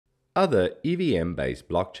Other EVM-based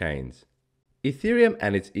blockchains. Ethereum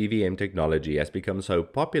and its EVM technology has become so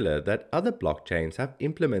popular that other blockchains have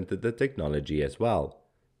implemented the technology as well.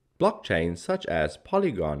 Blockchains such as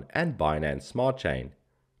Polygon and Binance Smart Chain.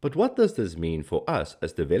 But what does this mean for us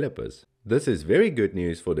as developers? This is very good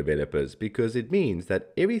news for developers because it means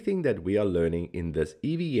that everything that we are learning in this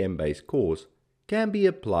EVM-based course can be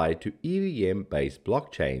applied to EVM-based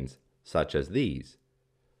blockchains such as these.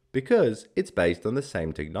 Because it's based on the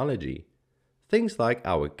same technology. Things like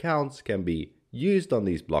our accounts can be used on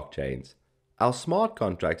these blockchains. Our smart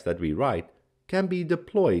contracts that we write can be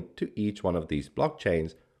deployed to each one of these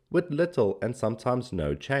blockchains with little and sometimes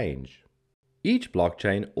no change. Each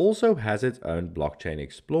blockchain also has its own blockchain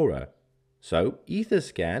explorer. So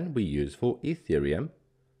Etherscan we use for Ethereum,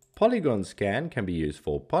 Polygon Scan can be used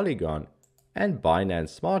for Polygon, and Binance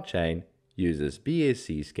Smart Chain uses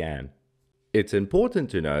BSC Scan. It's important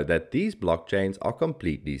to know that these blockchains are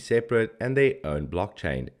completely separate and their own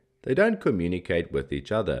blockchain. They don't communicate with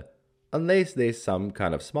each other, unless there's some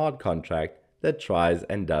kind of smart contract that tries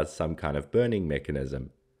and does some kind of burning mechanism.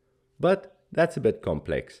 But that's a bit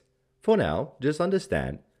complex. For now, just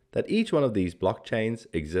understand that each one of these blockchains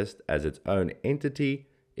exists as its own entity,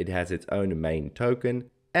 it has its own main token,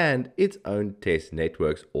 and its own test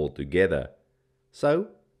networks altogether. So,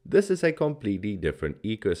 this is a completely different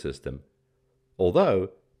ecosystem. Although,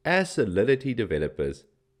 as Solidity developers,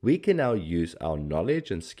 we can now use our knowledge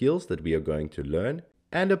and skills that we are going to learn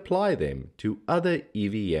and apply them to other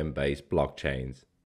EVM-based blockchains.